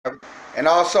And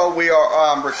also we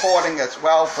are recording as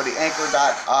well for the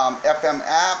Anchor.fm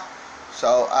app.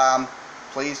 So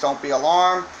please don't be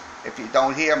alarmed if you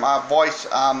don't hear my voice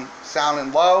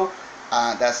sounding low.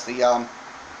 That's the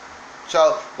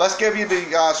so let's give you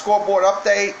the scoreboard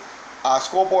update.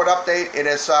 Scoreboard update. It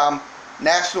is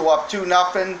National up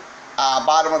 2-0.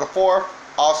 Bottom of the fourth.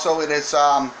 Also, it is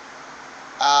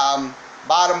bottom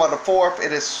of the fourth.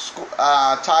 It is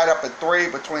tied up at 3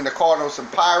 between the Cardinals and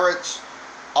Pirates.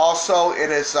 Also,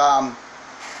 it is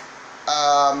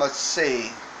let's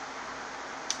see.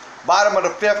 Bottom of the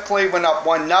fifth, Cleveland up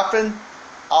 1-0.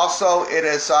 Also, it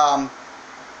is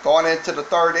going into the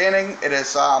third inning. It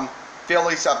is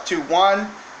Phillies up 2-1.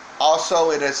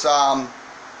 Also, it is the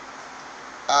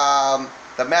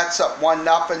Mets up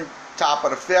 1-0. Top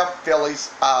of the fifth,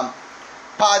 Phillies.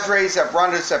 Padres have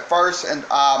runners at first and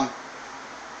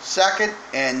second,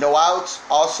 and no outs.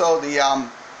 Also, the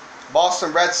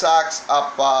Boston Red Sox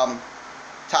up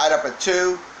tied up at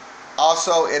 2.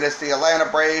 Also, it is the Atlanta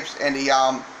Braves and the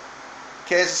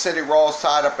Kansas City Royals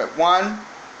tied up at 1.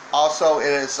 Also, it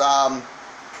is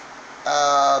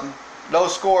no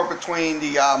score between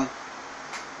the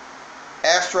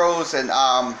Astros and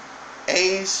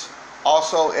A's.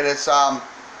 Also, it is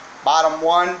bottom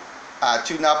 1,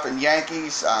 2-0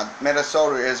 Yankees.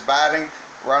 Minnesota is batting.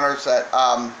 Runners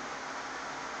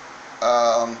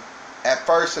at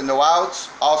first and no outs.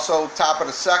 Also, top of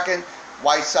the second,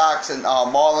 White Sox and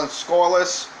Marlins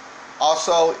scoreless.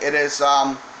 Also, it is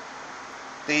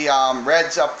the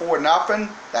Reds up 4-0.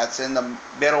 That's in the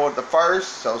middle of the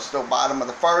first, so still bottom of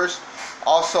the first.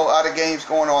 Also, other games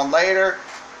going on later.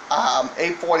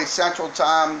 8:40 Central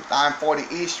Time,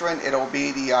 9:40 Eastern. It'll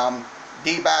be the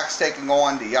D-backs taking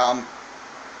on the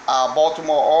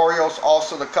Baltimore Orioles.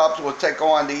 Also, the Cubs will take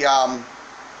on the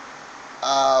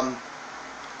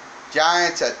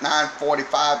Giants at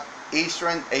 9:45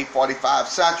 Eastern, 8:45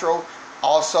 Central.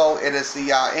 Also, it is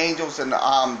the Angels and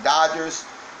the Dodgers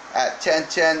at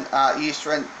 10:10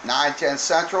 Eastern, 9:10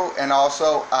 Central. And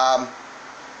also,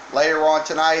 later on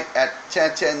tonight at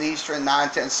 10:10 Eastern,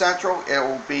 9:10 Central, it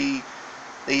will be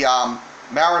the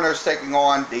Mariners taking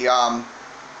on the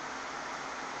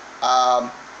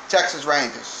Texas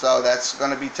Rangers. So that's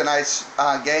going to be tonight's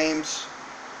games.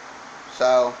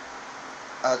 So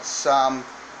let's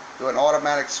do an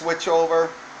automatic switch over.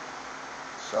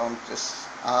 So I'm just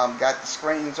got the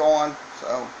screens on.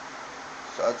 So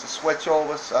it's a switch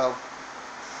over. So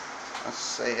let's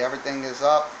see, everything is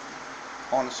up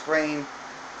on the screen.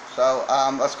 So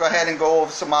let's go ahead and go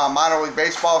over some minor league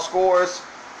baseball scores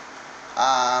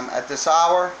at this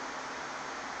hour.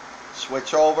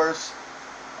 Switch overs.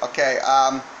 Okay.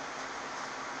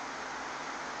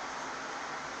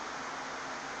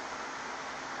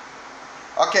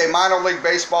 Okay, minor league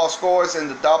baseball scores in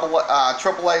the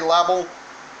AAA level.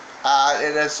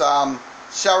 It is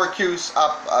Syracuse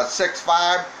up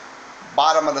 6-5,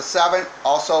 bottom of the seventh.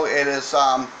 Also, it is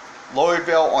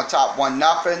Louisville on top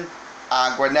 1-0.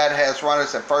 Gwinnett has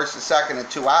runners at first and second and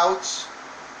 2 outs.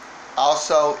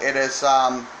 Also, it is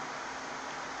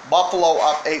Buffalo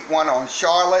up 8-1 on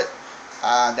Charlotte.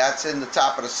 That's in the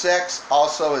top of the sixth.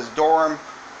 Also is Durham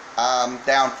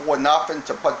down 4-0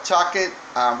 to Pawtucket.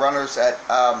 Runners at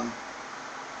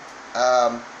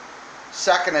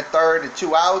second and third and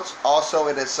 2 outs. Also,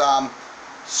 it is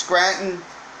Scranton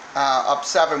up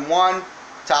 7-1.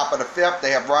 Top of the fifth.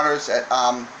 They have runners at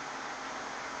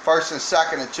first and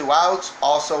second and 2 outs.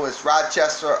 Also, is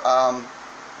Rochester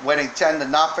winning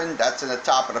 10-0. That's in the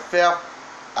top of the fifth.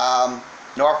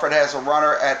 Norfolk has a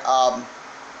runner at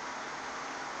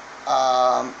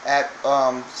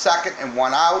second and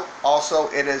 1 out. Also,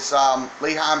 it is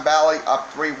Lehigh Valley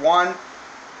up 3-1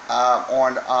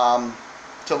 on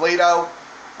Toledo.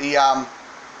 The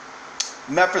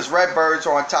Memphis Redbirds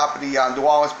are on top of the New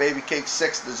Orleans Baby Cakes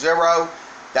 6-0.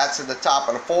 That's in the top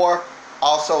of the fourth.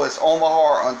 Also, it's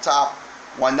Omaha on top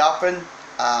 1-0.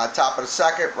 Top of the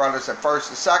second, runners at first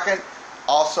and second.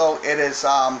 Also, it is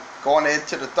going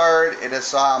into the third. It is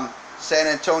San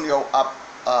Antonio up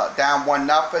down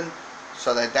 1-0.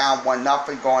 So they're down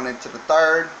 1-0 going into the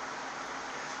third.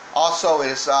 Also,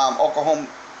 it is Oklahoma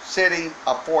City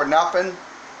up 4-0.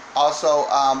 Also,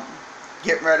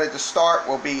 getting ready to start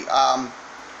will be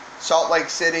Salt Lake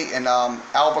City and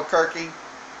Albuquerque.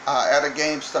 Other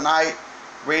games tonight: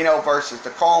 Reno versus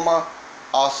Tacoma.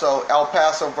 Also, El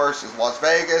Paso versus Las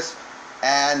Vegas,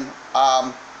 and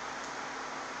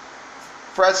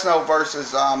Fresno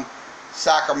versus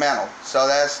Sacramento. So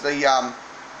that's the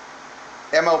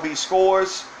MLB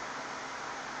scores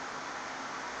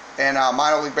and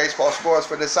minor league baseball scores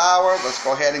for this hour. Let's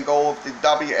go ahead and go over the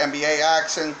WNBA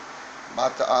action.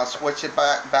 About to switch it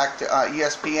back to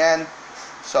ESPN.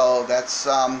 So that's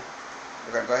we're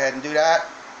gonna go ahead and do that.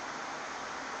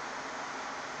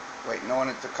 Waiting on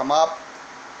it to come up.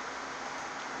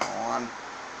 Come on.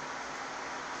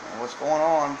 What's going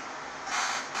on?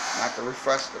 I have to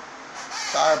refresh it.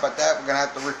 Sorry about that. We're gonna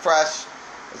have to refresh.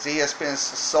 As ESPN is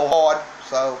so hard,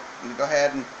 so let me go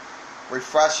ahead and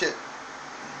refresh it.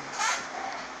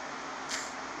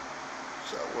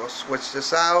 So we'll switch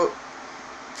this out.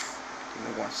 Give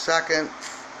me 1 second.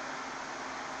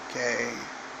 Okay.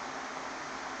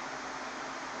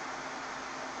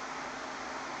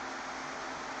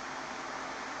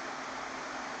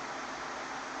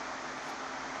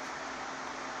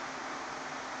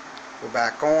 We're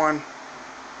back on.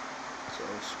 So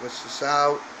switch this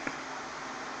out.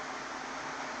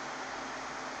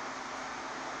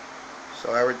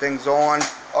 So everything's on.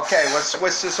 Okay, let's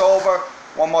switch this over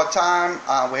one more time.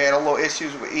 We had a little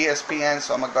issues with ESPN,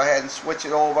 so I'm gonna go ahead and switch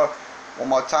it over one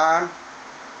more time.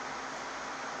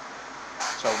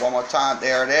 So one more time,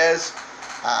 there it is.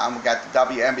 We got the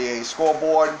WNBA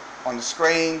scoreboard on the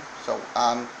screen. So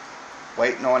I'm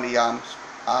waiting on the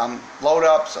load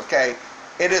ups. Okay,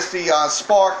 it is the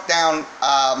Spark down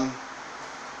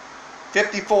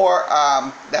 54.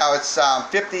 Now it's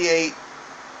 58.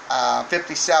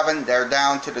 57. They're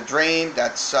down to the Dream.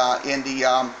 That's in the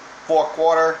fourth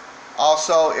quarter.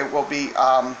 Also, it will be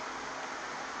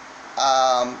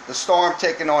the Storm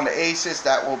taking on the Aces.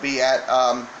 That will be at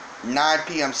 9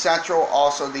 p.m. Central.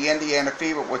 Also, the Indiana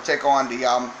Fever will take on the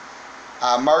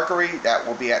Mercury. That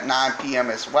will be at 9 p.m.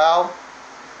 as well.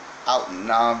 Out in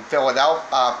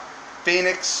Philadelphia,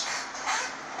 Phoenix.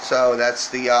 So that's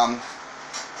the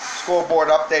scoreboard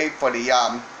update for the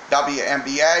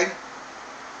WNBA.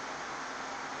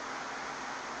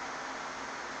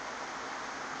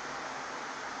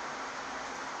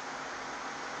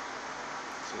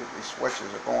 These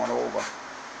switches are going over.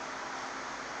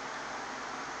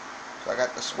 So I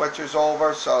got the switchers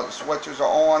over, so the switchers are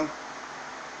on.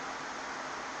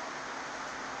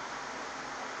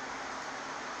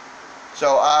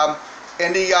 So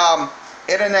in the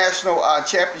International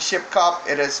Championship Cup,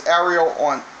 it is Ariel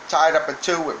tied up at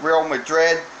 2 with Real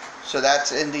Madrid. So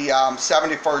that's in the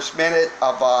 71st minute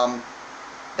of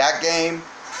that game.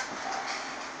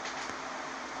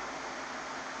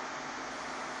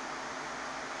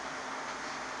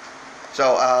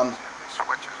 So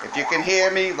if you can hear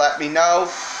me, let me know.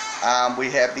 We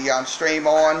have the stream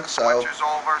on, so I'm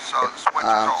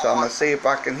gonna see if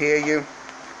I can hear you.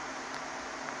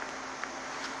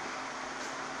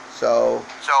 So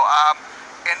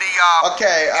in the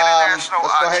okay, let's go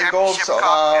ahead and go. So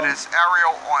it is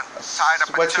Ariel tied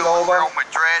up at 2 with Real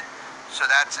Madrid. So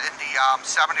that's in the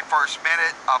 71st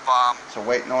minute of so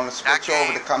waiting on the switch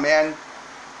over to come in.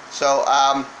 So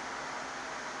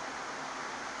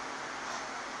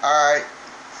all right.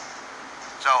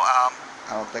 So I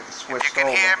don't think it's switched if you can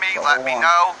over. hear me, so let me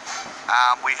know.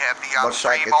 We have the Looks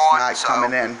stream like it's on. not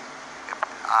coming in.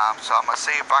 So I'm gonna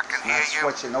see if I can It's hear not you.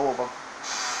 switching over.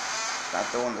 It's not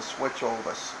doing the switch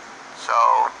overs.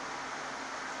 So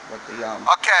With the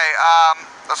okay,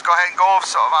 let's go ahead and go over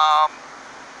some.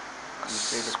 you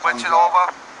see the Switch it thumbs up.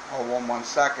 over. Hold on 1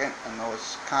 second. I know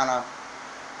it's kind of.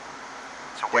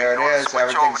 So There it is.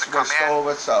 Everything's switched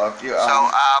over. So if you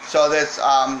so this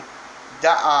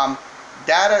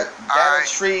Data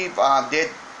Shreve did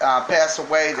pass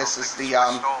away. This is the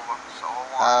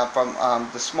from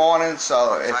this morning.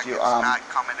 So if you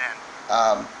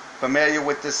familiar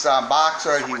with this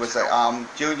boxer, he was a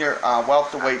junior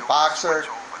welterweight boxer.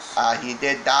 He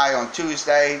did die on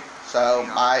Tuesday. So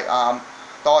my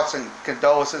thoughts and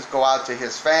condolences go out to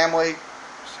his family.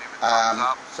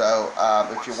 So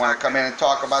if you want to come in and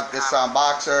talk about this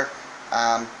boxer,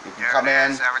 you can come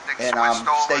in and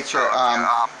state your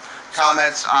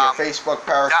comments via Facebook,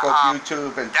 Periscope,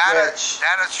 YouTube, and Twitch.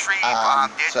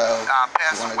 So if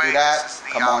you want to do that,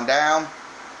 come on down.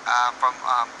 From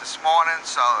this morning,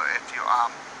 so if you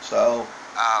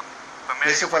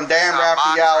this is from Dan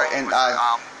Raphael and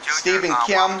Stephen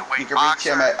Kim. You can reach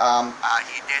him at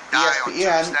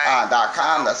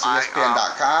ESPN.com. That's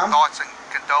ESPN.com. Thoughts and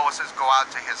condolences go out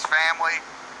to his family.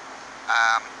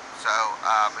 So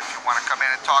if you want to come in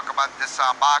and talk about this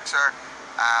boxer,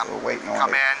 we're waiting on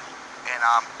come in and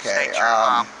state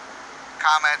your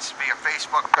comments via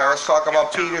Facebook. Let's talk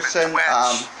about Peterson.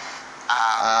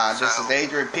 This So is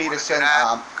Adrian Peterson,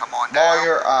 come on down.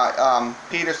 lawyer.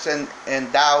 Peterson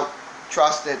in doubt,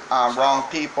 trusted wrong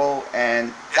people,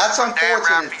 and that's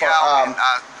unfortunate for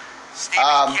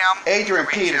Adrian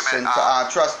Peterson to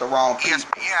trust the wrong people.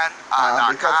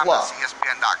 ESPN.com. Because look,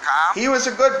 ESPN.com. he was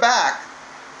a good back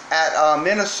at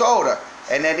Minnesota,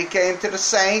 and then he came to the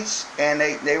Saints, and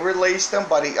they released him,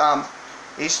 but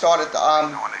he started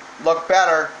to look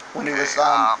better when he was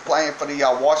playing for the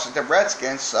Washington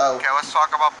Redskins. So okay, let's talk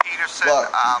about Peterson.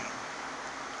 Look,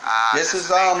 this is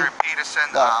Adrian Peterson.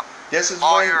 This is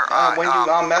lawyer, when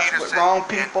you mess Peterson with wrong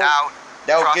people,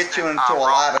 they'll get you into a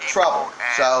lot of trouble.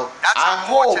 So I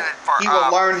hope he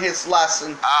will learn his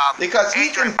lesson, because he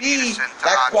can be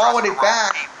that quality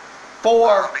back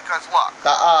for because look, the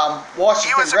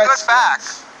Washington he was a good back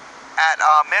Redskins. at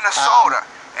Minnesota,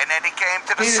 and then he came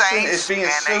to the Peterson Saints, is being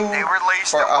and sued they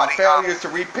released for him. But failure to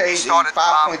repay the started,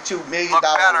 $5.2 million look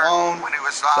better loan. when he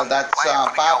was, So that's playing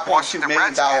for the, $5.2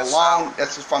 million Redskins, loan.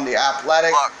 This is from the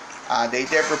Athletic. Look, They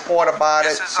did report about it.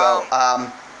 this is, So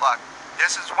look,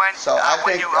 this is when, So I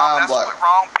when think, you mess look, with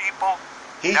wrong people,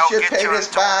 he they'll should get pay you this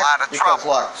into a back, lot of because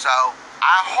trouble. look, So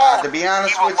I hope to be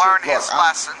honest he will with you, learn look, his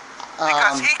lesson,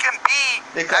 because he can be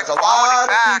because that a lot quality of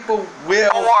back people will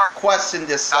for question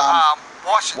this the,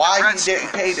 Washington why he Redskins.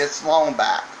 didn't pay this loan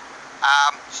back.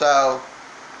 So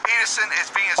Peterson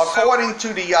is being according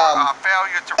sued to the for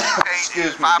failure to repay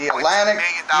excuse me, the the Atlantic,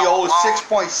 he owes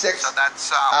 $6.6 so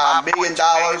that's million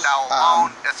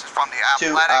loan. This is from the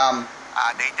to Athletic.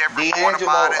 They did report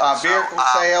about D'Angelo it. vehicle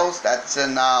sales. That's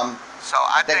in So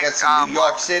I think it's in New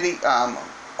York City,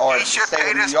 or he the should state pay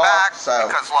of New this York. back So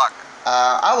because look,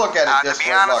 I look at it to this be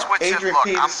way. honest Look, with you, Adrian look,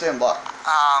 Peterson, look,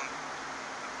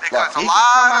 because he a can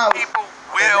come lot out of people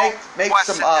and will make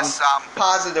question some this,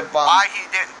 positive why he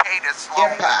didn't pay this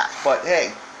loan. impact. But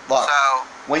hey, look, So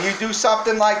when you do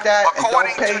something like that and don't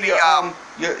according pay to the,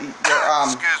 your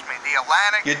excuse me, the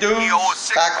Atlantic, your he dues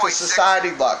owes back to $6.6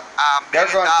 society, look, they're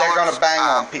gonna bang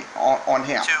on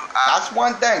him. That's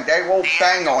one thing, they will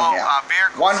bang on him,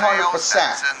 100%.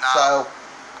 So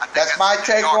that's my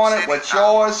take on it. What's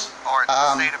yours? Or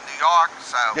the state of New York.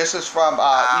 So This is from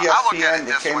I look at ESPN. it It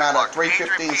this came way. out Look, at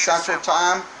 3:15 Adrian Central Peterson,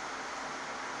 Time.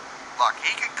 Look,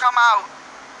 he can come out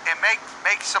and make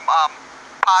some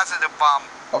positive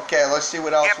Okay, let's see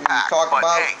what else we can impact. talk But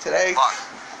about hey, today. look,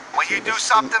 when See, you do the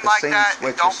something scene- like the that, scene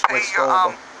and don't pay switched your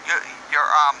over. your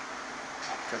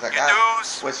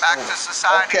dues back to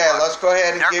society. Okay, look, let's go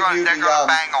ahead and give you they're the gonna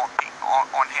bang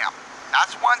on him.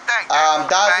 That's one thing.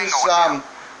 Dodgers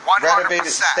renovated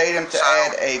the 100%. stadium to So,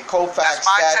 add a Koufax that's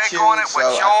my take statue. on it. So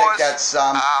What's I yours? think that's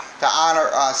to honor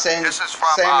Sandy This is from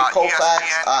Koufax.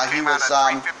 ESPN. He Came was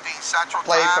out at 3:15 Central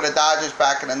played Time. for the Dodgers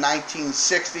back in the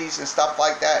 1960s and stuff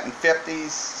like that, and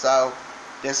 50s. So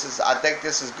I think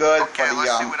this is good Okay, for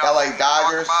let's see the what else LA we can talk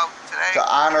Dodgers about today. to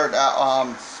honor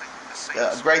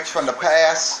Let's see. greats from the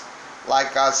past,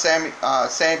 like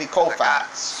Sandy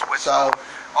Koufax. So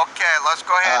Okay, let's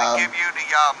go ahead and give you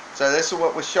the this is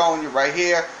what we're showing you right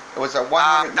here. It was a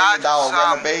 $100 million Dodgers,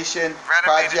 renovation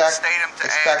renovated the project stadium to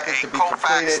expected add to a be Koufax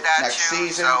completed statue. next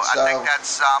season. So I think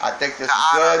that's I think this to is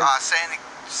honor good.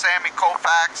 Sammy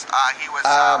Koufax. He was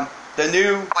The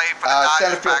new played for the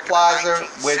Dodgers Centerfield back Plaza, in the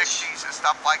which 1960s and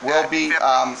stuff like will that, be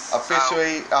 50s.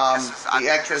 officially I the think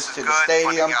entrance this to is the good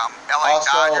stadium. for the, LA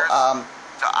Also, Dodgers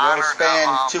to will honor expand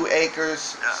the, 2 acres,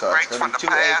 so it's greats going to be from 2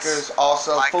 the past, acres.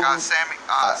 Also, like food Sandy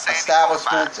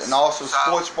establishments Koufax. and also So,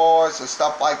 sports bars and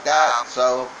stuff like that.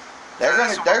 So they're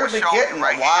this is going what to we're be showing getting you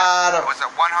right a lot here. of It was a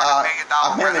 $100 million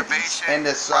amenities renovation in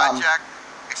this project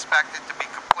expected to be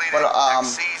completed for the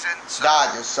next season. So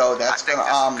Dodgers. So I that's think going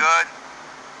this is to good.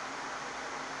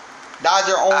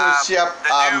 Dodger ownership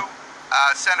The new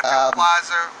Centerfield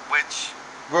Plaza, which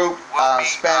group will be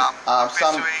spent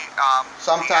officially,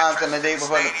 sometimes the in the entrance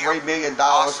to neighborhood of $3 stadium. million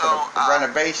Also, for the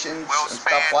renovations will and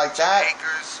stuff span like 2 that.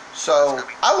 acres. So It's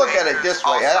gonna be I 2 look at it acres. this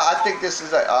way. I Also, think this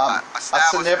is a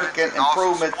establishments significant and also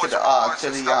improvement to sports the bars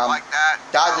and stuff like that.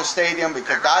 Dodger So Stadium, because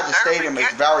they're gonna- Dodger they're Stadium gonna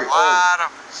is be very getting a lot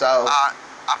old. of, So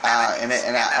amenities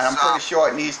and in I'm this, pretty sure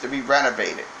it needs to be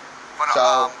renovated. for the,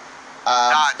 So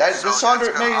Dodgers. this So that's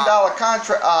 $100 million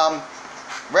contract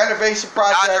renovation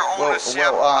project will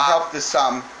ownership, help this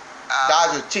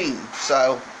Dodger team.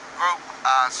 So group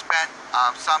spent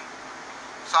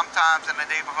sometimes in the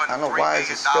neighborhood I of don't know $3 why million is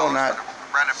it still for not the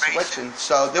renovation. switching.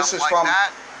 So this is stuff from like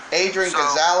that. Adrian So,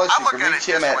 Gonzalez. I You look can at reach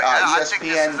it him this at way. I think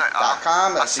this is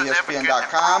ESPN.com. a That's significant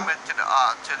ESPN.com. improvement to the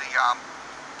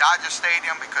Dodger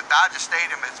Stadium, because Dodger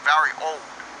Stadium is very old.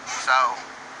 So,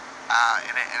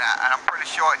 and I'm pretty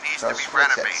sure it needs to be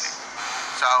renovated.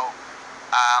 So,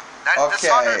 this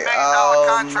 $100 million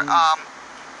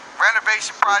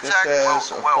renovation project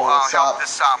will help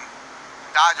this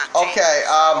Dodger team. Okay,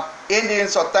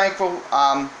 Indians are thankful.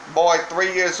 Boy,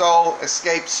 3 years old,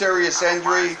 escaped serious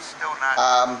injury. Still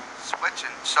not switching.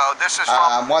 So this is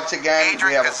from once again, we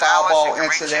Adrian have a foul Gonzalez. ball You can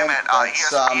reach incident. him at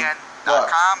That's,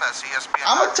 ESPN.com. That's ESPN.com.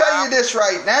 I'm gonna tell you this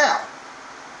right now.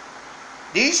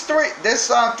 this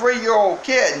 3-year-old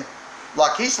kid,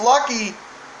 look, he's lucky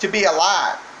to be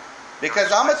alive.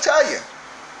 Because I'm going to tell you,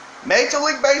 Major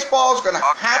League Baseball is going to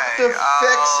have to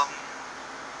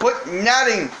put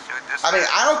netting. I mean,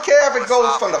 I don't care if it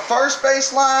goes from the first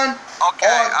baseline or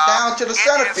down to the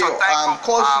center field,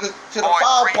 close to the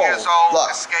foul pole.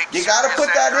 Look, you got to put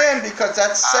that in because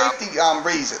that's safety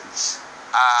reasons.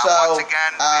 So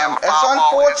it's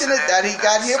unfortunate that he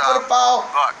got hit for the foul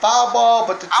ball,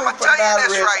 but the truth of the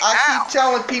matter is, I keep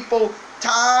telling people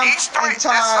time and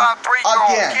time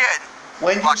again,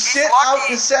 when you sit out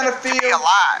in center field,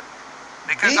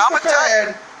 be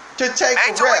prepared to take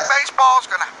a risk. Major League Baseball is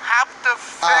going to have to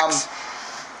fix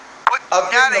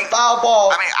of getting the foul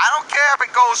ball. I mean, I don't care if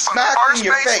it goes from the first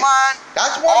baseline.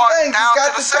 That's one thing, you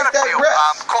got to take that risk.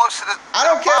 I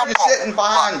don't care if you're sitting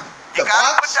behind the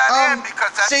box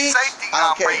seats. I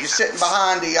don't care if you're sitting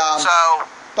behind the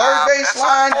third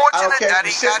baseline. I don't care if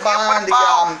you're sitting behind the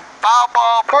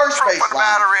first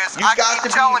baseline. You got to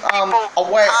be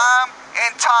aware.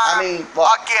 I mean, look,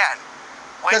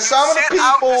 because some of the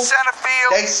people,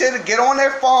 they sit and get on their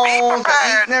phones,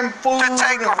 they're eating their food and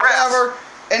whatever,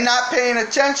 and not paying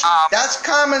attention. That's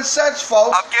common sense,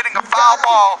 folks. Of getting a foul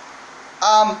ball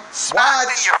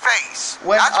smacked in your face.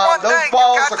 When those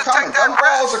balls are coming. Those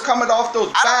balls are coming off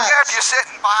those bats. I don't care if you're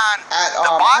sitting behind at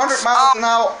 100 miles an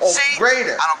hour or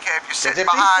greater. I don't care if you're sitting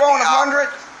behind. If he's throwing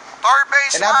 100, third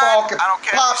baseline, and that ball can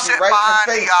pop you right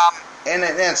in the face in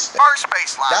an instant. First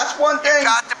baseline. That's one thing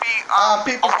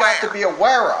people got to be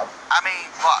aware of. I mean,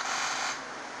 look,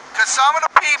 because some of the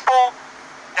people,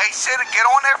 they sit and get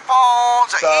on their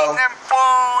phones, or eating their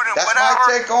food and that's whatever,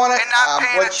 my take on it. and not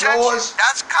paying What's attention. yours?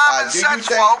 That's common sense,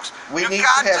 folks. We need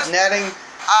to have netting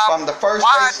from the first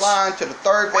baseline to the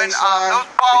third baseline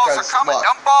those balls because look,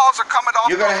 them balls are coming off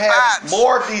you're going to have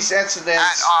more of these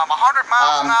incidents at 100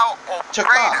 miles an hour or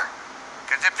greater.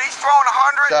 Because if he's throwing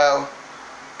 100,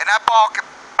 and that ball can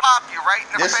pop you right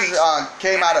in the face. This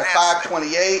came out at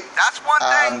 5:28. That's one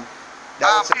thing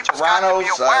that was in Toronto. Be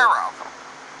aware of.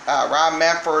 Ron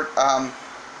Manfred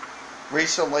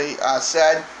recently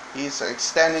said he's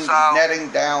extending the netting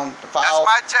down the foul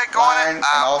line and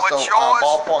also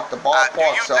ballpark to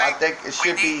ballpark. So I think it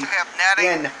should be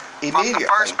in immediately.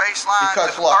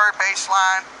 Because look,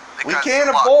 we can't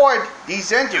avoid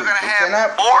these injuries. We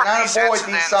cannot avoid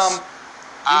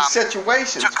these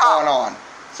situations going on.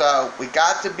 So we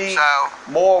got to be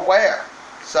more aware.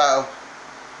 So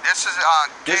this is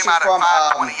from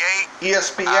 5:28.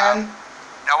 ESPN.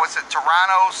 That was at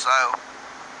Toronto. So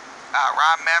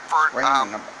Ron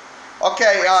Manfred.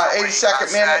 Okay,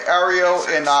 82nd minute. Ariel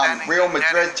in Real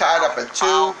Madrid tied up at 2.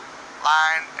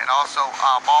 Line and also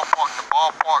ballpark to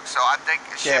ballpark. So I think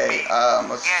it should be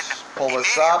let's pull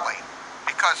this up.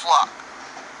 Because look,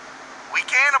 we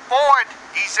can't avoid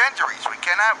these injuries. We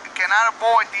cannot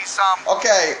avoid these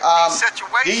these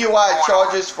situations. DUI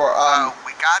charges for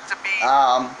we got to be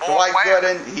Dwight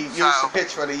Gooden. He used to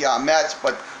pitch for the Mets,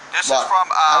 but this is from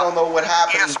I don't know what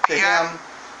happened ESPN. to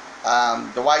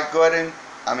him. Dwight Gooden.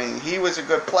 I mean, he was a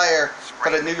good player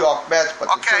for the New York Mets, but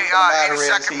the truth of the matter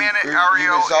is he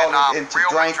resulted into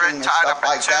drinking and stuff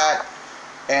like that,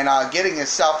 and getting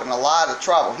himself in a lot of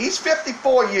trouble. He's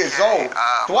 54 years old.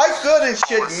 Dwight Gooden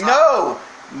should know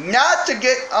not to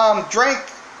get drink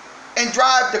and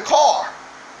drive the car,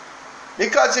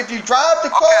 because if you drive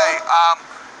the car,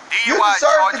 you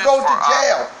deserve to go to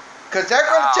jail, because they're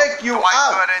going to take you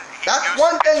out. That's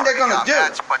one thing they're going to do.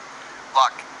 But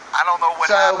look, I don't know what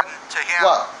happened to him.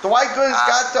 Look, Dwight Gooden's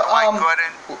got to Dwight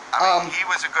Gooden, I mean, he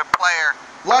was a good player.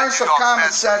 Learn some common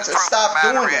sense and stop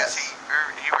doing this.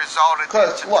 He resulted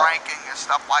into drinking and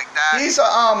stuff like that. He's a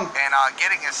and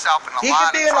getting himself in a lot of trouble. He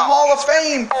could be in the Hall of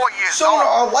Fame sooner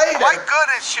or later. Dwight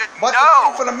Gooden should know the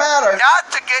truth of the matter not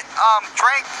to get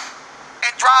drink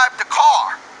and drive the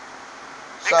car.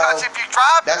 Because if you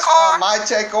drive the car, that's my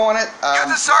take on it.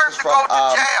 You deserve to go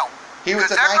to jail. He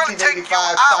was a 1985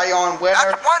 Cy Young winner.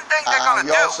 That's one thing they're going to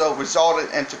do. He also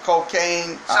resulted into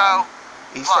cocaine. So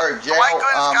he served jail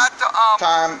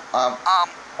time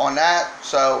on that.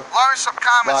 So learn some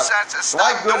common sense and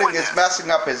stop Dwight Gooden doing is messing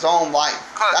up his own life.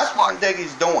 That's one thing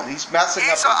he's doing. He's messing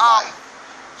up his life.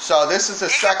 So this is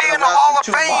his second arrest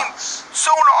in 2 months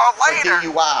sooner or later for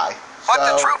DUI. But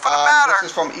the truth of the matter, this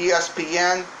is from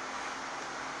ESPN.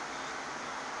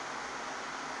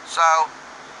 So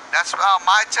that's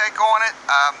my take on it.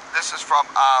 This is from,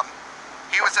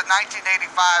 he was a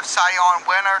 1985 Cy Young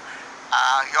winner.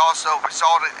 He also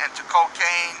resulted into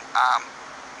cocaine.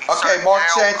 Okay, Mark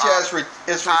Sanchez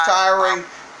is retiring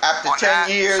after 10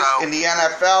 years in the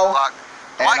NFL.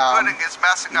 Dwight Gooden is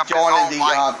messing up his own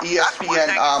life. ESPN That's one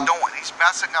thing he's doing. He's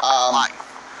messing up his life.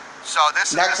 So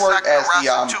this is network the as second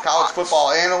the arrest in 2 college months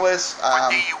football analyst. for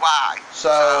DUI.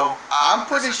 So I'm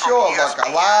pretty this is from sure, look, a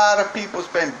ESPN. lot of people's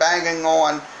been banging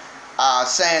on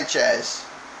Sanchez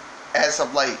as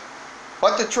of late.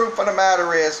 But the truth of the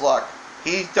matter is, look,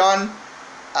 he's done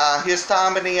his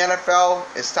time in the NFL.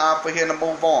 It's time for him to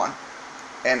move on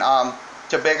and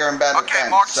to bigger and better Okay,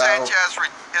 things. Mark So Sanchez is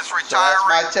that's retiring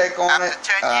my take on after it.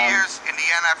 10 years in the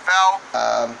NFL.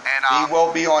 And he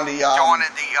will be on the joining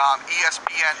the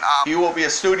ESPN he will be a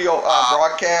studio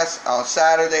broadcast on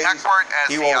Saturdays. network as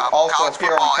He the will also college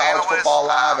appear on football College analyst. Football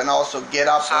Live and also Get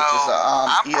Up, So which is a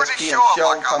I'm pretty ESPN sure show.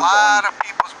 like a Comes lot on of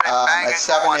people's been banging at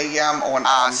 7 a.m. on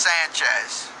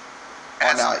Sanchez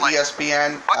on as of late.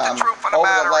 ESPN. But the truth of the Over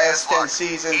matter the last is, 10 look,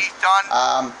 seasons, he's done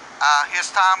his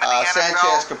time in the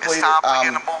Sanchez NFL. completed, It's time for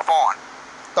him to move on.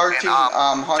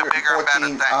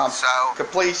 1,314 So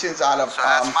completions out of so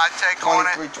that's my take on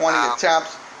it. 2320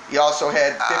 attempts. He also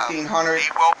had 1,500, he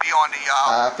will be on the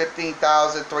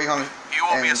 15,357 he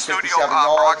will be a studio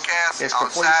yards. broadcast His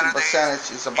on completion Saturdays. percentage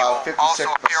is He about will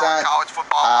also appear on 56%. College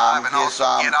Football Live and His,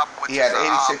 also Get Up, which he had is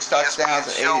 86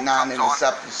 touchdowns and ESPN show 89 comes on,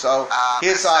 interceptions. So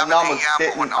his at 7 numbers a.m.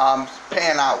 didn't on,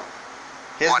 pan out.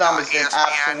 His on, numbers didn't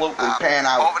ESPN, absolutely pan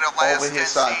out over the last over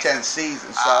his 10 10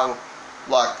 seasons. So,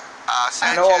 look, I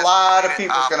Sanchez know a lot of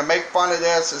completed, people's going to make fun of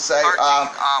this and say, 13,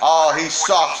 oh, he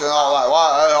sucks and all that.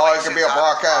 Well, he can be a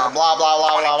broadcaster, blah, blah,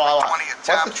 blah, blah, blah, blah.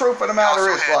 But the truth of the matter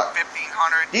is, look,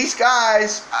 these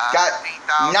guys got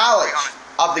knowledge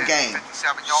of the game.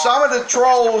 Some of the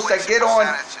trolls that get on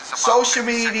social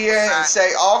media and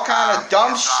say all kind of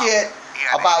dumb shit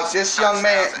about this young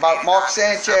man, about Mark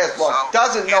Sanchez, look,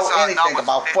 doesn't know anything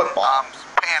about football.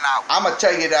 I'm going to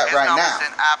tell you that right now.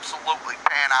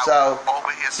 So,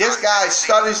 this guy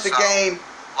studies the game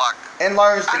and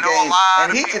learns the game,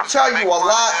 and he can tell you a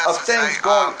lot of things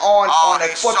going on a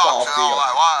football field.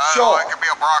 Sure. It could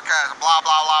be a broadcast, blah,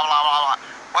 blah, blah, blah, blah, blah.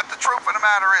 But the truth of the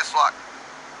matter is, look,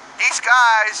 these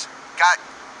guys got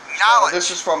knowledge So this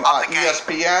is from of the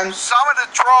ESPN. game. Some of the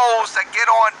trolls that get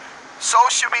on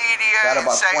social media Got and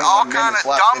about say 21 all kind of minutes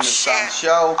left dumb in this shit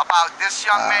show. about this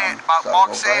young man, about So Mark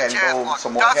we'll go ahead and Sanchez, go over look,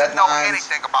 some more doesn't know headlines.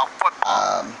 anything about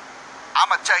football. I'm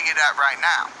going to tell you that right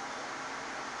now.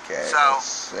 Okay, So, let's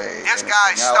see. This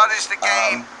guy Anything studies else? the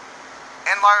game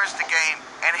and learns the game,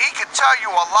 and he can tell you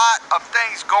a lot of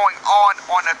things going on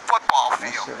a football Let's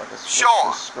field. see if I can switch Sure.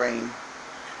 the screen.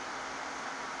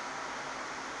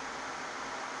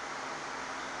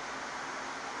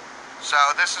 So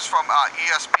this is from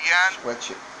ESPN.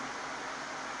 Switch it.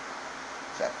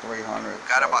 It's at 300.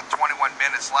 Got so about 21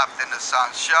 minutes left in this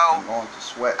show. I'm going to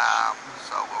switch.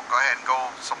 So we'll go ahead and go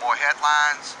over some more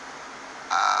headlines.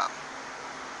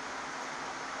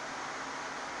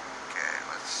 Okay,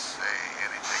 let's see.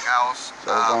 Anything else?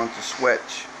 So we're going to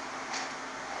switch.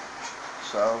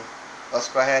 So let's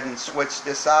go ahead and switch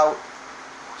this out.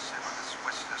 Let's see if I can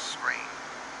switch this screen.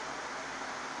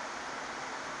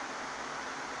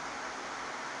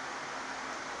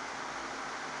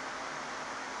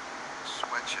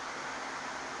 Switch it.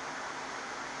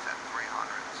 It's at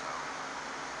 300, so.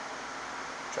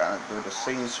 Trying to do the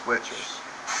scene switchers.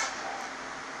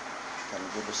 Trying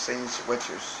to do the scene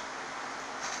switchers.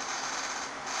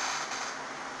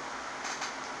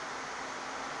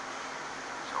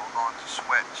 So we're going to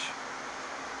switch.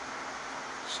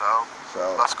 So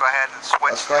So let's go ahead and switch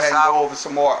let's go ahead this and out. go over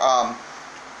some more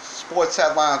sports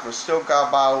headlines. We still got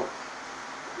about,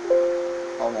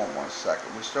 hold on one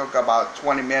second. We still got about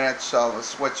 20 minutes, so let's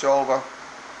switch over.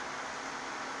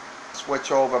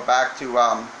 Switch over back to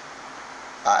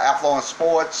Affluent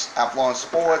Sports. Affluent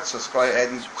Sports. Let's go ahead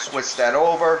and switch that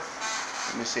over.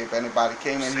 Let me see if anybody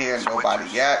came in here. Nobody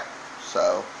yet.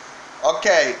 So,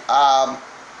 okay.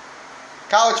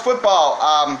 College football.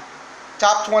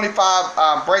 Top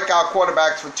 25 breakout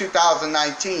quarterbacks for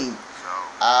 2019. So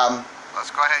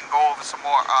let's go ahead and go over some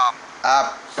more.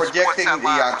 Predicting Sports the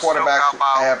headlines. quarterbacks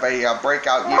have a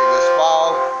breakout year this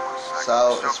fall.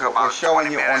 So Still that's got what we're about showing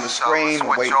 20 you on the minutes, so screen. let's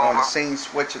We're waiting on the switch scene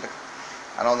switch.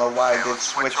 I don't know why it did let's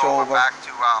switch over. back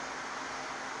to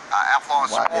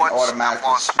Affluent Why it didn't Sports.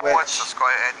 automatically Affluent Sports. switch. Let's go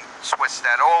ahead and switch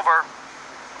that over.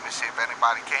 Let me see if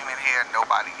anybody came in here.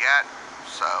 Nobody yet.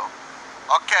 So,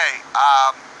 okay.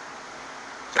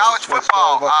 So College switched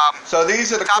football. over. So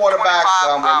these are the top quarterbacks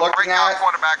 25, we're looking breakout at.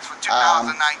 quarterbacks for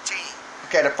 2019.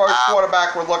 Okay, the first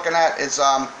quarterback we're looking at is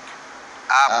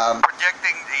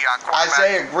Predicting the quarterback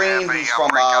Isaiah Green. to have a, He's from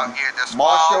breakout year this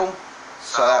Marshall. fall.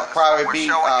 So that'll probably we're be.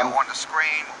 showing you on the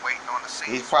screen. We're waiting on the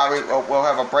scene. He's probably will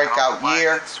have a breakout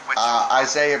year.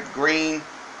 Isaiah Green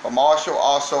from Marshall.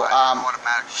 Also,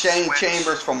 Shane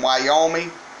Chambers from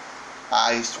Wyoming.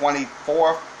 He's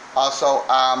 24. Also,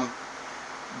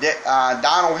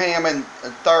 Donald Hammond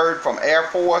III from Air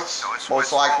Force,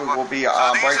 most likely will be a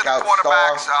breakout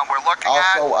star. We're looking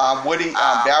also, at. Woody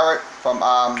Barrett from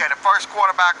Okay, the first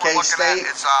quarterback we're looking K-State.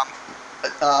 at is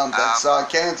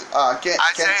That's Kent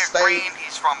Isaiah State. Green.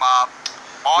 He's from Will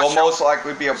Marshall. most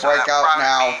likely be a So that breakout probably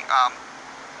now. be,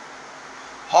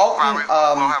 Halton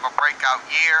will have a breakout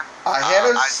year.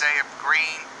 Headers Isaiah Green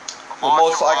from will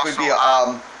most Marshall. likely be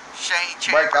a Shane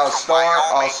Chambers breakout from star.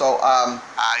 Wyoming. Also,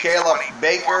 He's Caleb 24.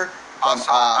 Baker from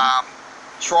Also,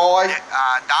 Troy.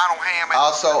 Donald Hammond.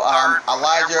 Also, third from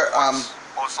Elijah Air Force,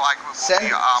 most likely will be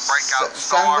a breakout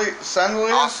star.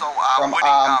 Sendler Also, from Woody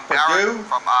Purdue. Barrett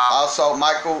from Also,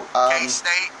 Michael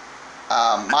K-State.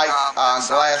 Mike Glass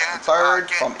III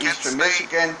from Kent Eastern State.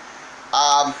 Michigan.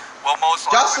 Will most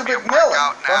likely Justin be a McMillan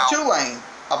breakout from now. Tulane,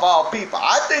 of all people.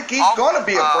 I think he's going to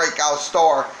be a breakout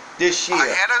star this year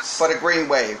Headers, for the Green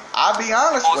Wave. I'll be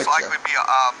honest with most you. likely be a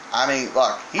I mean,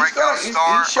 look, he breakout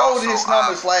star. showed his Also,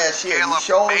 numbers last year. He Caleb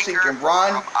shows he Baker can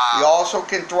run. from, He also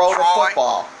can throw the Troy.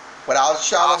 football without a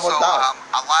shadow of also a doubt.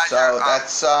 Elijah. So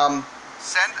that's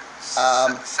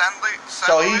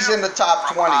so he's in the top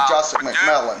from, 20. Justin Purdue.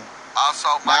 McMillan. Also,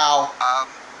 Now,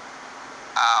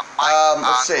 Mike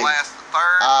let's see. Glass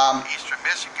III, Eastern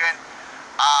Michigan.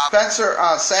 Spencer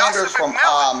Sanders Justin from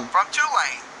McMillan from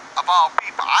Tulane, of all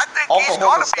people. I think he's Oklahoma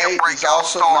going to be a State. He's breakout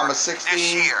also star number 16.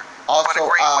 this year Also, for the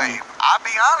Green Wave. I'll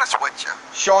be honest with you.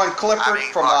 Sean Clifford I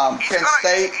mean, from look, he's Penn gonna-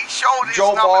 State. He showed his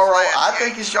Joe numbers Burrow. last I year.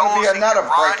 think He he's going to be shows he another can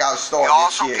run. breakout star He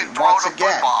also this year. can throw Once the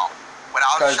again. football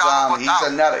without a Because shadow of a he's doubt.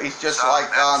 another. He's just So like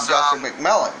that's, Justin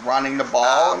McMillan, running the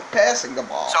ball and passing the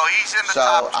ball. So he's in the So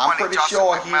top 20. I'm pretty Justin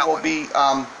sure he McMillan. will be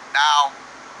Now,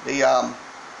 the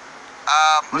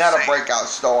let's another see. breakout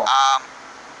star.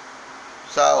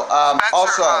 So Spencer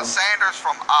also, Sanders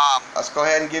from let's go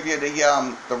ahead and give you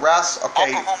the rest.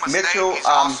 Okay, Oklahoma Mitchell. State. He's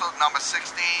also number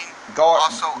 16.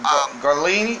 Also,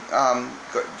 Garlini,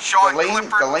 Sean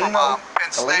Clifford from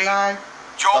Penn State. Galini,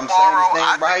 Joe if I'm saying Burrow, his name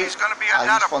I think right. he's going to be He's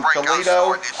another from breakout Toledo.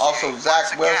 star this Also, year. Zach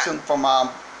Once Wilson again, from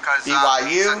because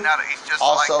BYU. he's just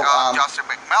Also, like Justin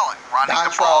McMillan, running the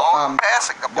Dontrell, ball,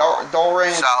 passing the ball.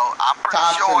 Dorian So I'm pretty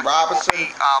Thompson sure Robinson he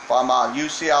will be, from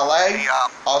UCLA.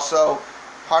 Also,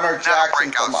 Hunter Jackson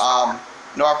breakout from star.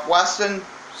 Northwestern.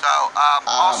 So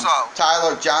also,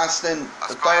 Tyler Johnston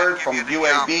let's go ahead and III from give you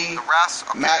UAB. the rest.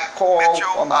 Okay. Matt Corral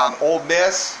Mitchell, from Ole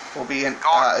Miss will be in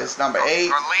is number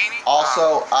 8. Garlini,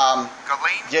 Also,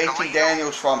 Galini, JT Galino,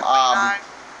 Daniels from if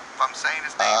I'm saying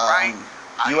his name right.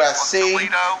 He's USC. from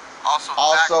Toledo. Also,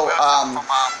 Also, Zach Wilson from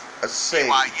let's see.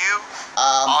 BYU.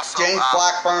 Also, James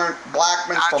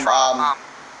Blackman from Dontrell,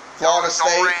 Florida State.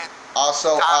 Dorian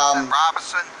Also, Thompson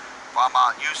Robinson from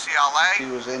UCLA. he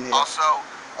was in here. Also,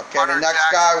 Okay, Hunter the next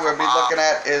Jackson guy we'll be from, looking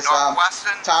at is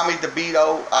Northwestern. Tommy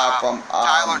DeVito from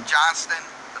Tyler Johnston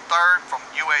III from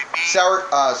UAB.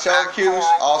 Syracuse. Matt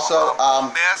Corral Also, from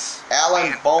Ole Miss.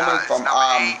 Alan Bowman is from number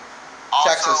 8. Also,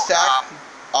 Texas Tech.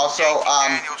 Also, JT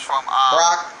Daniels from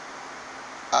Brock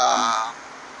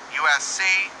USC.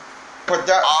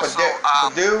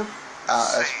 Purdue.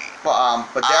 let's see.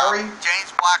 Baderi.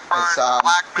 James Blackburn. It's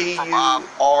Blackman from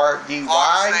Purdy.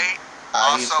 Florida State.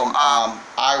 He's Also, from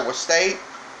Iowa State.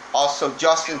 Also,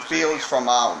 Justin Fields from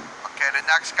okay, the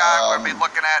next guy we'll be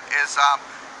looking at is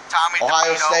Tommy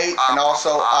Ohio DeVito, State, and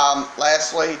also from,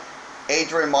 lastly,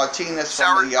 Adrian Martinez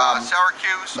from the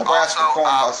Syracuse. Nebraska Also,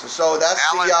 Cornhuskers. So that's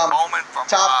Alan the Bowman from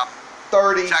top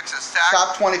 30, Texas Tech.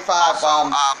 top 25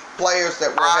 Also, players that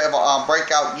will Brock, have a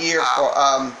breakout year for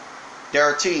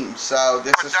their teams. So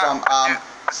this is from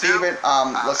Stephen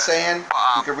Lasan.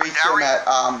 You can reach him at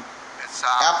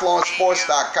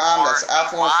affluentsports.com. That's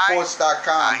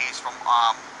affluentsports.com. He's from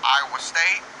Iowa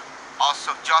State.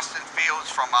 Also, Justin Fields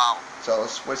from So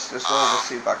let's switch this over,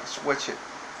 see if I can switch it.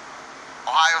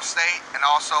 Ohio State, and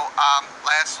also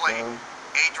lastly,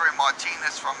 Adrian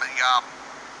Martinez from the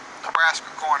Nebraska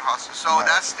Cornhuskers. So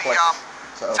that's the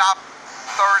top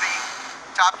 30,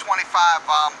 top 25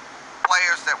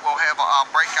 players that will have a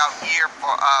breakout year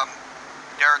for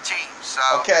their teams. So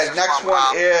okay, next one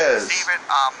is Stephen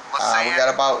we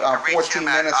got about 14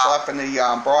 minutes left in the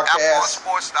broadcast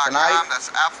tonight. That's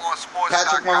affluentsports.com.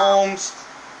 Patrick Mahomes.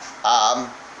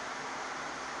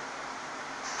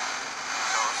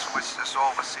 So let's switch this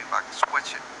over, see if I can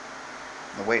switch it.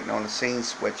 I'm waiting on the scene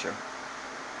switcher.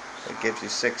 It gives you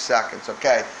 6 seconds.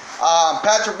 Okay.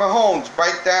 Patrick Mahomes,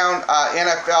 breakdown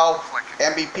NFL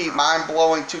MVP,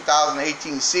 mind-blowing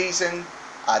 2018 season.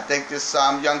 I think this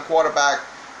young quarterback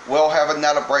will have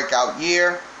another breakout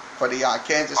year for the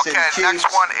Kansas City Chiefs. Okay,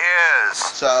 next one is.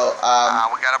 So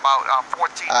we got about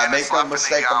 14 minutes make no left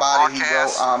mistake in the about it. He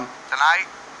broadcast will tonight.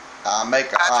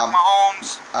 make Patrick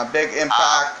Mahomes. a big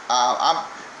impact.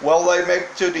 Will they make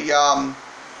it to the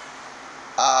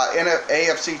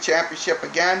AFC Championship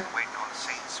again? Waiting on the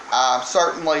Saints.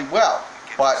 Certainly will.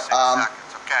 Give But us 6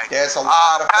 seconds, okay. there's a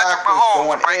lot of Patrick factors Mahomes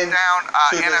going break in down,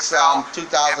 to this NFL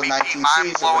 2019 MVP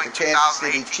season with the Kansas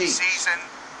City 2018 Chiefs. season.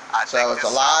 I So think it's a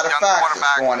this lot of young factors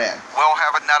quarterback going in. will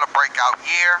have another breakout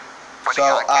year for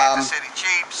So, the Kansas City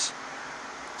Chiefs.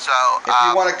 So, If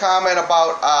you want to comment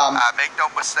about make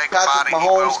no mistake about Patrick it, he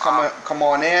Mahomes, will come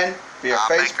on in via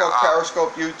make Facebook, a,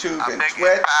 Periscope, YouTube, a and big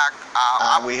Twitch. impact.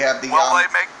 We have the will they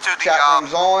make to the chat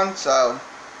rooms on. So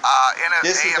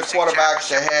this is the AFC quarterbacks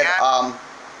that had again?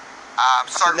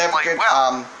 Certainly significant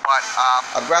will, but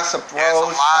aggressive there's a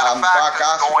throws. lot of Brock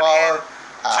factors going Osweiler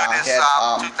to this had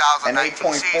an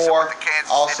 2019 season 8.4. with the Kansas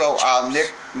Also, City Chiefs.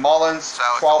 Nick Mullins, So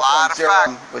it's a lot of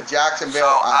 12.0 with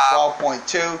Jacksonville on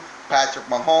 12.2. Patrick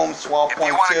Mahomes, 12.2. If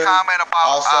you want to comment about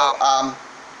Also,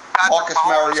 Marcus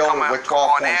Mariota with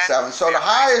 12.7. So the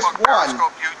highest one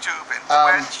YouTube, and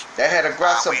Twitch. that had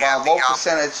aggressive low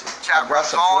percentage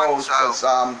aggressive throws was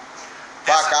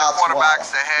Brock Osweiler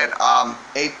with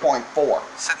 8.4.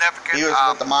 Significant. He was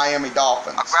with the Miami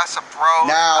Dolphins. Aggressive throws.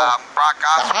 Now, Brock the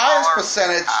highest Osweiler,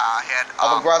 percentage had,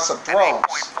 of aggressive an throws,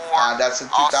 8.4. that's in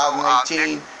Also,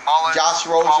 2018. Nick Mullins, Josh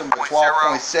Rosen with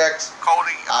 12.6.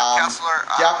 Cody Kessler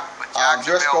Jeff with Jacksonville,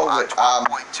 Driscoll with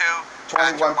 12.2.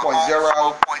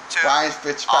 21.0. Ryan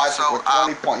Fitzpatrick Also, with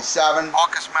 20.7.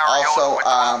 Marcus Mariota Also, with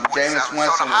Jameis 12.7.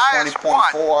 Winston So the with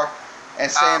 20.4. And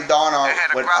Sam Darnold had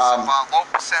with aggressive, low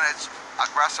percentage,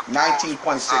 aggressive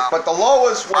 19.6. But the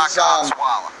lowest was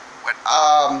with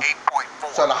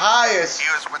 8.4. so the highest He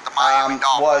was with the Miami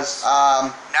was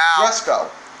Dolphins. Now, Driscoll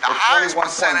the with highest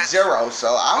 21.0.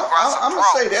 So I'm going to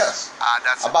say this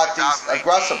that's about these 2018.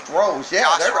 aggressive throws. Yeah,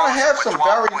 Josh they're going to have Rosen some with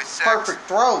very 12.6. perfect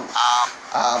throws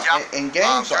in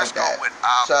games like Driscoll that. with,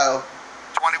 So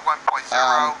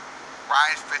 21.0.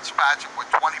 Ryan Fitzpatrick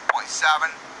with 20.7.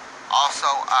 Also,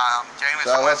 Jameis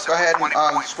so let's Winston go ahead with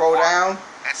and 20.4. scroll down.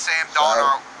 And Sam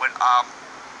Darnold with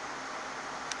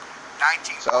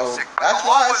 19.6. So that's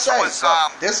why I say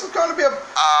was, this is going to be a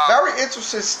very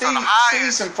interesting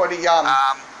season for the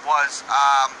was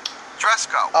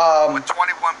Driscoll with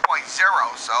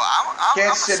 21.0. So I'm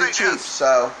Kansas City say Chiefs. this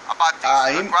So about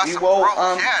these he aggressive will,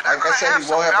 throws. like I said, he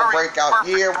will have a breakout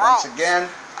year once again.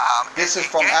 This is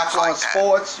from Affluent like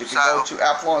Sports. You can go to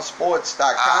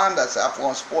affluentsports.com. That's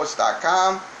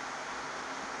affluentsports.com.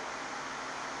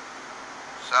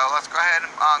 So let's go ahead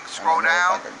and scroll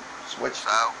down. If I can switch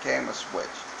So, camera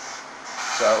switch.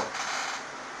 So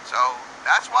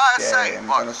that's why I say, I'm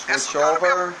look, going to this is switch going to be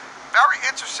a over. very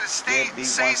interesting Give me 1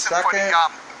 season for the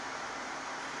second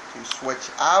to switch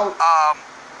out.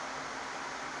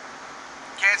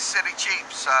 Kansas City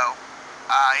Chiefs. So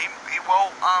he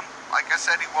will, like I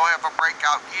said, he will have a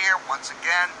breakout year once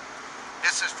again.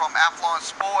 This is from Affluent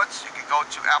Sports. You can go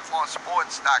to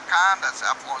affluentsports.com. That's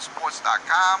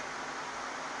affluentsports.com.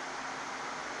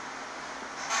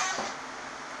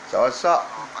 So it's up.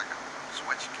 Oh, if I can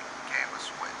switch camera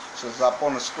switch. So it's up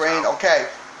on the screen. Okay.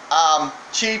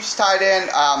 Chiefs tight end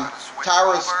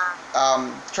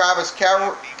Travis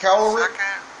Kelerick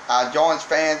joins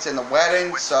fans in the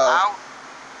wedding. So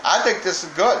I think this is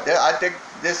good. I think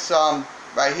this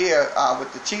right here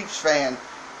with the Chiefs fan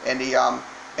and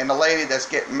the lady that's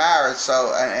getting married.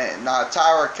 So and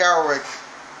Tyra Kelerick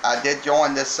did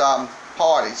join this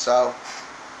party. So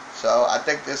I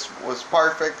think this was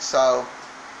perfect. So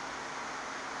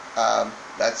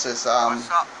that's his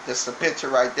this is the picture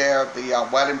right there of the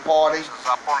wedding party. This is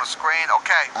up on the screen.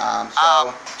 Okay.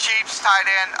 So Chiefs tight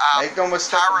end. make no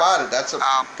mistake about it. That's a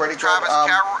pretty Travis good.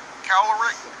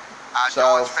 Kelerick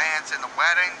joins fans in the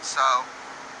wedding. So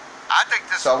I think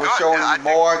this is good. So we're showing you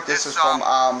more. This is from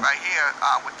right here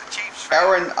with the Chiefs fan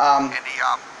Aaron and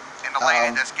the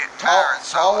lady that's getting married.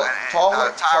 So Eric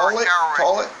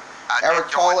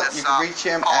Tollett. You can reach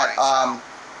him at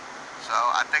so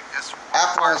I think this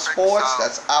Affluent perfect. Sports. So,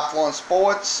 that's Affluent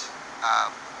Sports.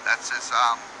 that's his.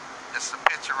 This is a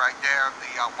picture right there of the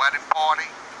wedding party.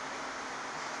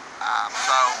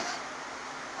 So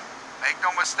make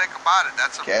no mistake about it.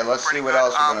 That's a Okay, let's see what good,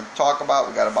 else we're going to talk about.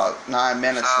 We got about 9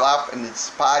 minutes left in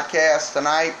this podcast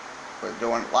tonight. We're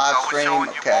doing live so stream. We're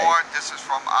showing you more. This is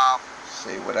from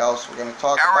see what else we're going to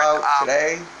talk Aaron, about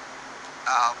today.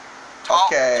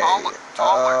 Okay. Tollett.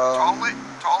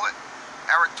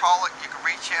 Eric Tollett. You can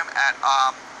reach him at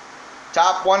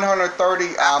top 130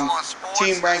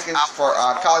 team rankings for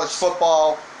college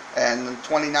football in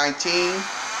 2019.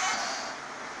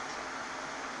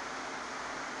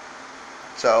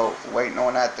 So waiting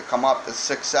on that to come up. The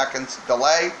 6 seconds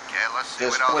delay. Okay, let's see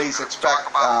Just what else please we're gonna expect, talk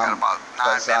about. We got about 9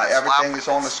 because minutes everything left is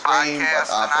on in the this screen, but podcast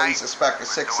tonight. please expect a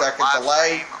We're 6 doing second live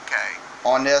delay stream. Okay.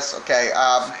 on this. Okay.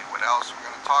 Let's see what else we're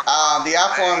gonna talk about. The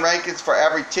Athlon rankings for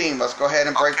every team. Let's go ahead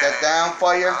and break that down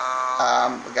for you.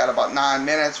 We got about 9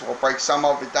 minutes. We'll break some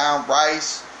of it down.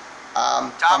 Rice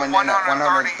coming in at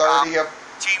 130th.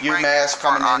 UMass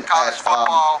coming in at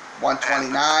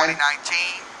 129.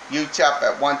 UTEP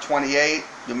at 128.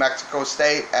 New Mexico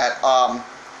State at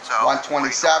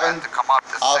 127.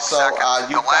 Also,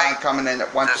 UConn coming in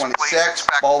at 126.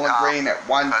 Bowling Green at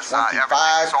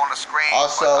 125.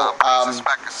 Also,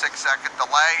 expect a 6 second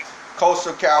delay.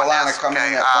 Coastal Carolina coming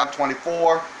in at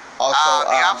 124. Also,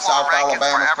 South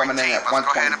Alabama coming in at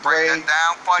 123.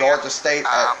 Georgia State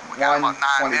at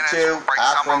 122.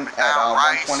 Akron at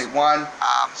 121.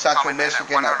 Central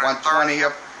Michigan at 120.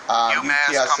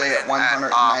 UTSA at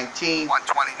 119.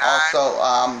 Also,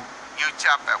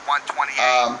 UTEP at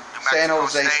 128. San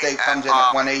Jose State comes in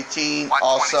at 118.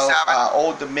 Also,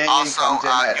 Old Dominion comes in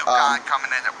at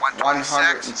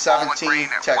 117.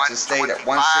 Texas State at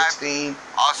 116.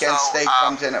 Kent State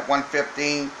comes in at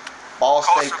 115. Ball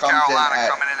State comes in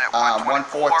at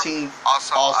 114.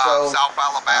 Also,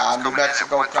 New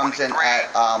Mexico comes in at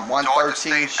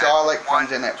 113. Charlotte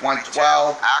comes in at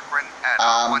 112. Akron at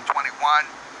 121.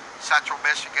 Central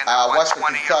Michigan at Western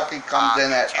 120. Kentucky comes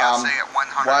in at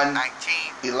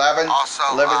 111. Also,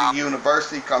 Liberty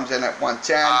University comes in at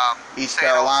 110. East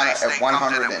Carolina at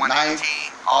 109.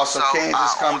 Also,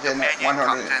 Kansas comes in at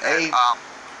 108.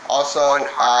 Also,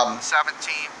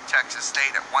 117. Texas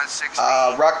State at 160.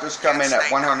 Rutgers come in at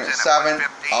 107.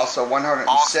 Also,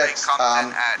 106.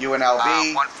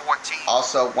 UNLV. 114.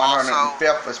 Also,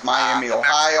 105th is Miami,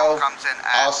 Ohio.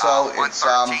 Also, it's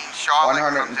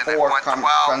 104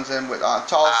 comes in with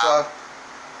Tulsa.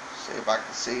 See if I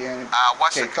can see any.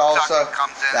 Okay, Tulsa.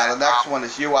 Now the next one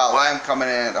is ULM coming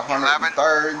in at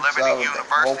 103rd. So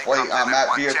hopefully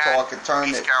Matt Vietor can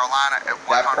turn that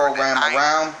program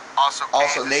around.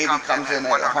 Also, Navy comes in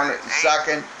at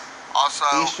 102nd.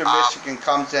 Eastern Michigan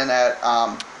comes in at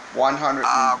 101.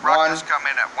 Rutgers come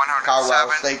in at 107.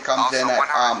 Colorado State comes in at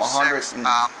 100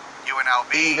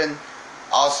 UNLV. even.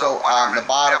 Also,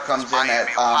 Nevada comes in at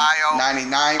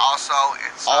 99.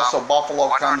 Also, Buffalo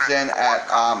comes in at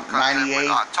 98.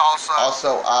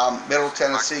 Also, Middle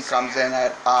Tennessee comes in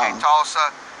at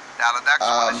 97.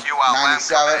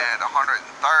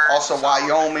 Also,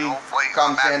 Wyoming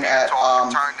comes in at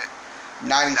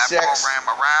 96.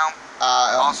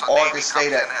 Oregon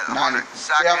State at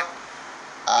 95th.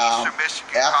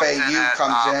 FAU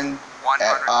comes in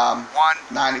at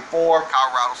 94.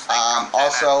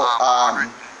 Also,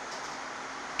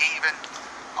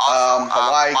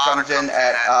 Hawaii comes in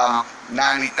at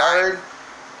 93rd.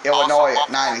 Illinois at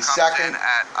 92nd.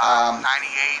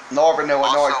 Northern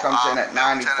Illinois comes in at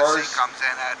 91st.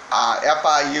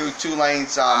 FIU,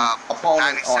 Tulane's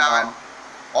opponent on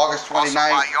August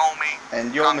 29th,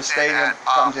 and Yuma Stadium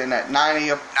comes in at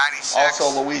 90th. Also,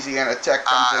 Louisiana Tech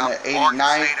comes in at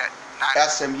 89th.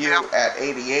 SMU at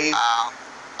 88th.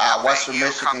 Western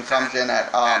Michigan comes in at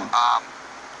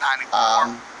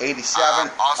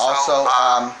 87th. Also,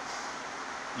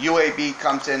 UAB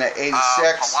comes in at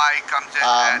 86th.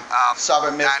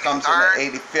 Southern Miss comes in at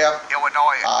 85th.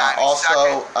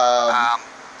 Also,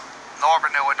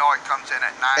 Northern Illinois comes in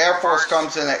at 91st. Air Force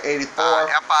comes in at 84th.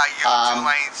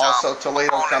 Also,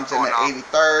 Toledo comes in at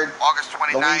 83rd. August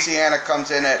 29th. Louisiana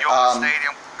comes in at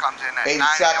Stadium comes in at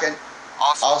 82nd.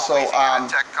 Also,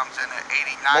 Tech comes in at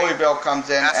 89th. Louisville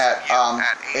comes in at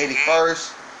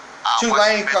 81st.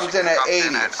 Tulane comes in at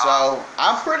 80th. So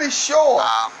I'm pretty sure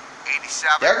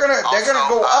 87. they're gonna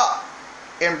go up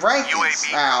in rankings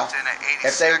now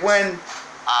if they win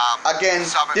again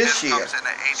this year.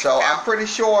 So I'm pretty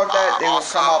sure that they will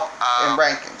come up in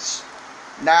rankings.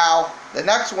 Now the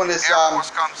next one is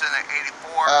this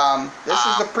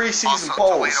is the preseason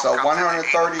poll. So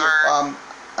 130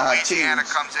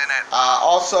 teams.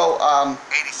 Also,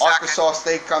 Arkansas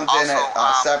State comes in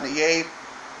at 78.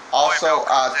 Also,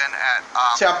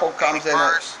 Temple comes in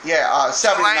at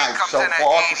 79th. So for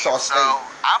Arkansas State,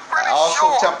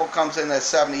 also Temple comes in at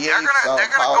 78. So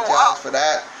apologize for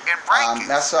that.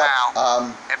 That's up.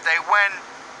 If they win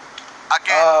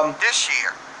again this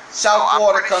year. South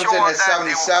Florida comes in at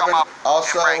 77.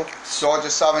 Also, Georgia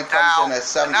Southern comes in at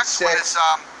 76.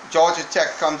 Georgia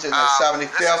Tech comes in at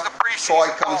 75th. Troy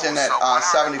comes in at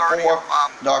 74th.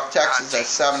 North Texas at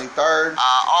 73rd.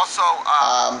 Also,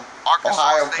 Arkansas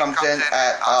Ohio State comes in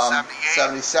at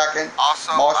 72nd.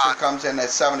 Also, Marshall comes in at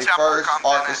 71st.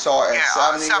 Arkansas at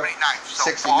 79th. So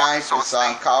 69th is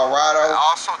State. Colorado.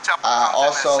 Also, Temple comes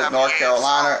Also in at 78th, North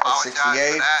Carolina so at apologize for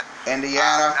 68th. that.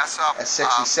 Indiana That's up. at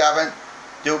 67th.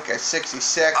 Duke at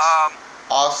 66th. South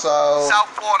Also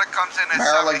Florida comes in at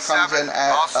Maryland 77. comes in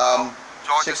at Also,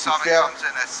 Georgia Southern 65th. comes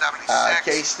in at 76.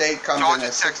 K-State comes Georgia in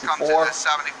at Tech 64th. comes in at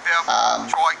 75th.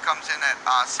 Troy comes in at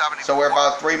 74th. So we're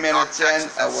about 3 minutes in.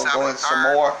 Texas at We'll go into some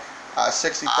 73rd. more.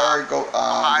 63rd,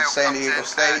 Ohio San comes Diego in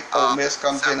State. at, Ole Miss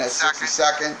comes in at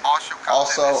 62nd. Marshall comes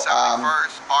Also, in at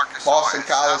 71st. Arkansas Boston at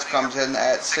College 70th. comes in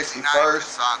at 69th 61st.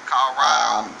 is,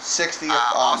 Colorado.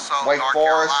 60th, Also, Wake North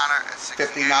Forest. Carolina at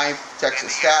 68th. 59th,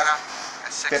 Texas Indiana Tech.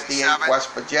 at 58th, 67th. West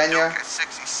Virginia. Duke at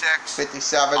 66.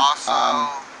 57th, Also,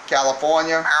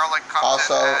 California. Maryland comes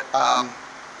Also, in at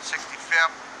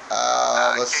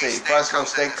 65th. Let's see, K-State Fresno comes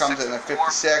in State at comes in at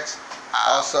 64th. 56th.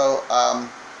 Also,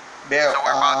 So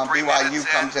we're about 3 BYU minutes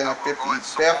comes in at We'll go into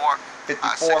some 55th. more.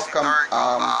 54th 63rd, comes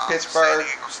San Pittsburgh.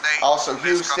 Diego State. Also Ole Miss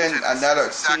comes Houston, in at another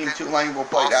 62nd. team Tulane will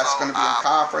play. That's going to be in Also,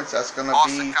 conference. That's going to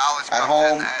Boston be College at comes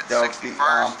home. in at They'll be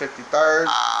 61st. 53rd.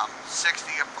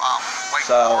 60th, Wake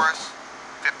So, Forest.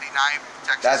 59th,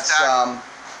 Texas That's Tech.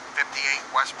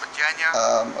 58th, West Virginia.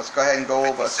 let's go ahead and go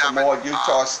over some more.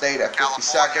 Utah State at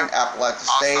 52nd. California. Appalachian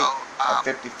State Also, at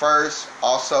 51st.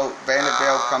 Also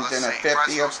Vanderbilt comes in at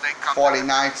 50th.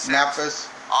 49th Memphis.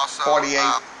 Also,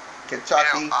 48th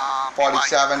Kentucky.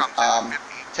 47th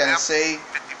Tennessee.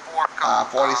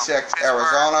 46th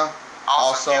Arizona.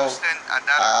 Also, Also, Houston,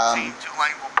 another team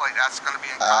Tulane will play. That's going to be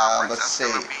in conference. let's That's see,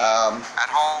 going to be at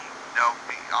home. They'll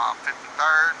be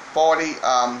 53rd.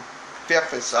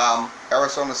 45th is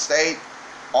Arizona State.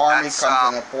 Army That's,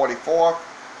 comes in at 44th.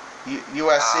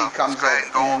 USC comes let's go ahead in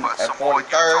and go over at some more.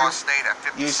 Utah 43rd. State at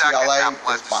 52nd. UCLA is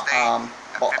Appalachian State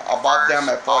at above them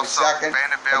 51st. at 42nd.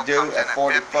 Vanderbilt Purdue comes in at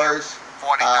 41st.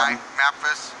 49th,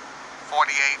 Memphis.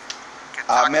 48th,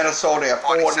 Kentucky. Minnesota at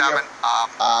 40th. 47th,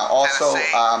 Also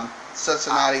Tennessee.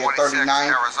 Cincinnati at 46th,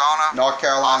 39th. Arizona. North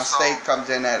Carolina Also, State comes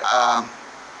in at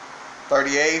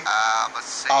 38th. Let's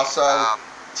see. Also,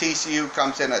 TCU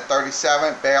comes in at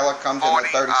 37th. Baylor comes in at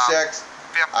 36th.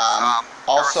 5th,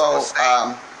 Also, Arizona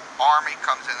State. Army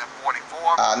comes in at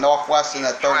 44th. Northwestern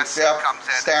at USC 35th. comes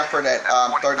in Stanford at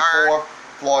 43rd. 34th.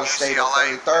 Florida State at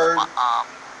UCLA 33rd.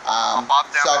 above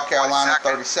them South at Carolina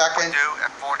 42nd. 32nd. Purdue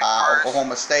at 41st.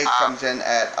 Oklahoma State comes in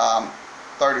at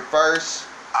 31st.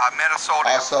 Minnesota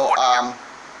Also, at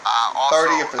 40th.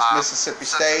 30th is Mississippi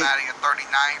State. Cincinnati at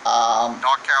 39th.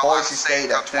 North Carolina Boise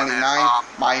State at comes in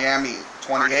 29th. Miami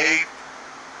 28th. 38th.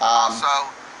 Also,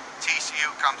 TCU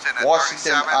comes in at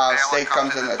Washington 37th. Baylor State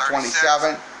comes in at 36th.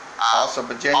 27th. Also,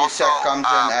 Virginia Tech comes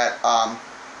in at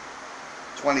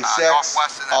 26th.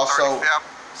 Northwestern at Also, 35th.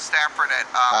 Stanford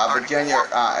at Virginia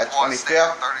 34th. at Florida State 25th.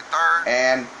 at 33rd.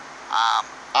 And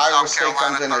Iowa State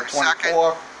comes in at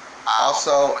 24th.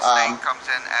 Also, Oklahoma State comes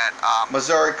in at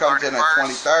Missouri comes in at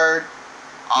 23rd.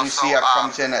 also, UCF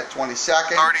comes in at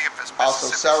 22nd. 30th is Also,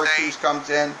 Mississippi Syracuse State. comes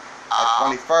in at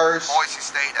 21st. Boise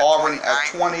State at Auburn 29th. at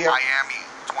 20th. Miami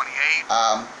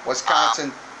 28th.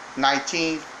 Wisconsin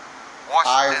 19th.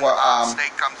 Washington Iowa,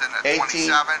 State comes in at 18th.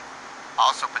 27th.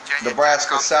 Also, Virginia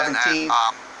Nebraska Tech comes in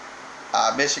 17th.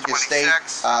 at, Michigan State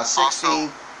 26th.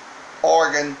 16th.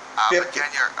 Oregon 50th.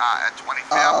 Virginia at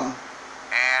 25th.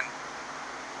 And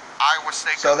Iowa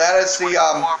State So comes that in is the,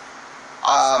 24th.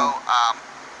 Also,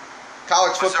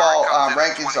 College football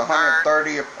Missouri comes in at rankings 23rd.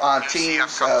 130 UCF teams.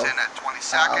 comes So in at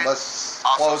 22nd. let's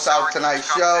Also, close out Syracuse tonight's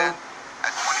comes show. in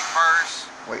at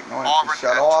 21st. Wait, no, I Auburn have to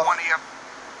shut at off. 20th.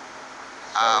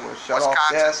 So we'll shut off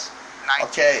Wisconsin, this. 19th.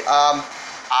 Okay.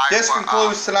 This Iowa,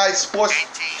 concludes tonight's sports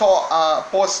 18th. talk,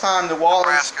 Sports Time New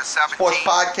Orleans Nebraska 17th. Sports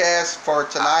Podcast for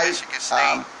tonight. Michigan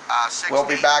State 16th. We'll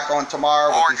be back on tomorrow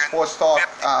with Oregon, the Sports Talk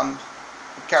 50th.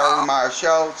 Carol Meyer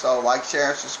Show. So like, share,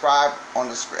 and subscribe on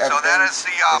the screen. So that is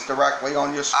the it's directly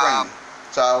on your screen.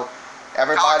 So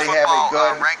everybody college have a football,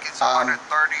 good rankings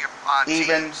 130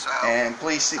 even teams, so, and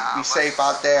please be let's safe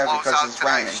out there close because out it's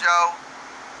tonight's raining. Show.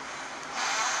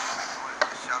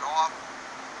 Shut off.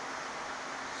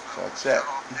 So that's Shut it.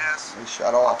 off this. We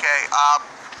shut off. Okay.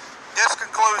 This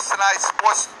concludes tonight's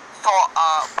sports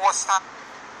talk. Sports time.